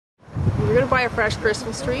buy a fresh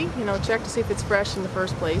Christmas tree, you know, check to see if it's fresh in the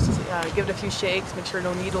first place. Give it a few shakes, make sure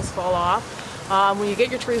no needles fall off. When you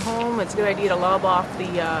get your tree home, it's a good idea to lob off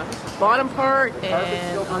the bottom part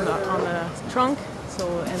and on the trunk,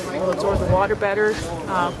 and it will absorb the water better.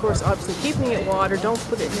 Of course, obviously keeping it water. Don't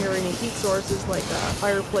put it near any heat sources like a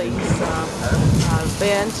fireplace,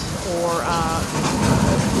 vent, or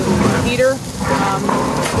heater.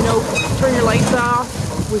 You know, turn your lights off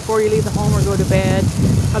before you leave the home or go to bed.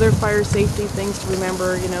 Other fire safety things to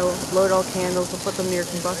remember, you know, load all candles, we'll put them near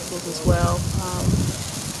combustibles as well.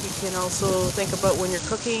 You can also think about when you're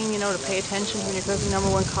cooking, you know, to pay attention when you're cooking.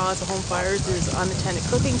 #1 cause of home fires is unattended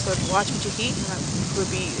cooking, so watch what you heat. That could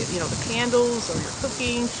be, you know, the candles, or your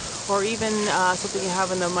cooking, or even something you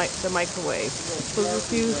have in the microwave. So there's a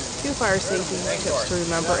few fire safety tips to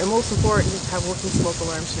remember, and most important is to have working smoke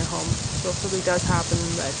alarms in your home. So if something does happen,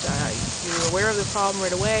 that you're aware of the problem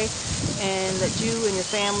right away, and that you and your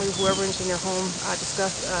family, whoever is in your home,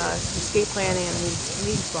 discuss escape planning and a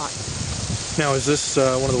meeting spot. Now, is this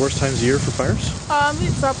one of the worst times of year for fires?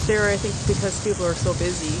 It's up there, I think, because people are so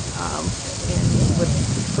busy and with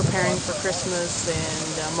preparing for Christmas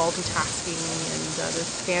and multitasking, and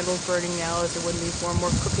there's candles burning now as there would be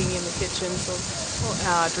more cooking in the kitchen. So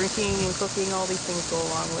drinking and cooking, all these things go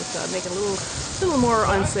along with making it a little more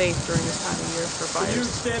unsafe during this time of year for fires. Can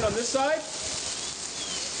you stand on this side?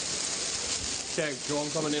 Okay, Joe,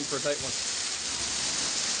 I'm coming in for a tight one.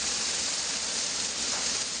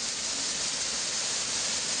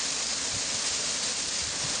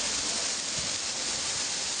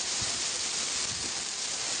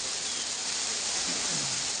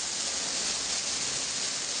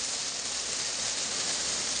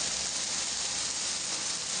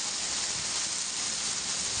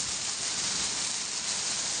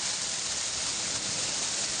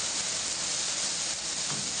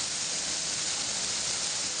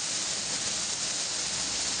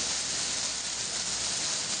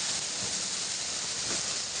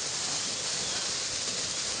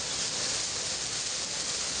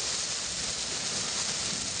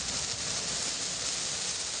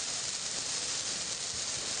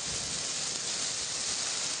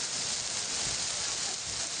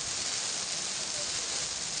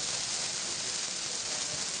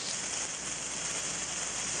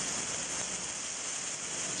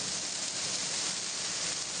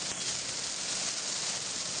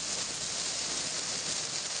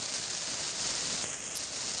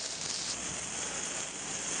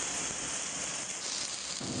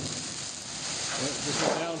 Just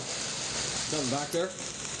went down. Nothing back there.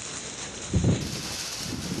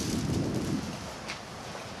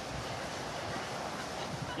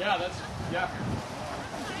 Yeah.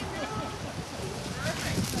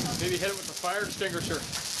 Maybe hit it with the fire extinguisher.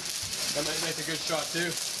 That might make a good shot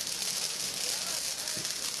too.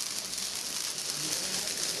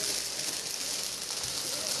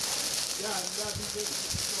 Yeah, that'd be good to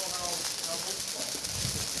show how most fall.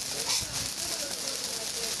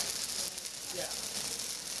 Yeah.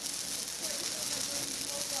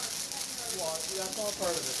 Well, that's all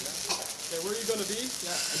part of it, yeah. Okay, where are you going to be?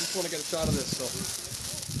 Yeah, I just want to get a shot of this, so.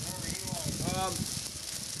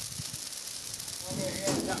 Okay,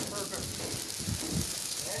 yeah, perfect.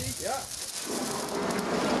 Ready? Yeah.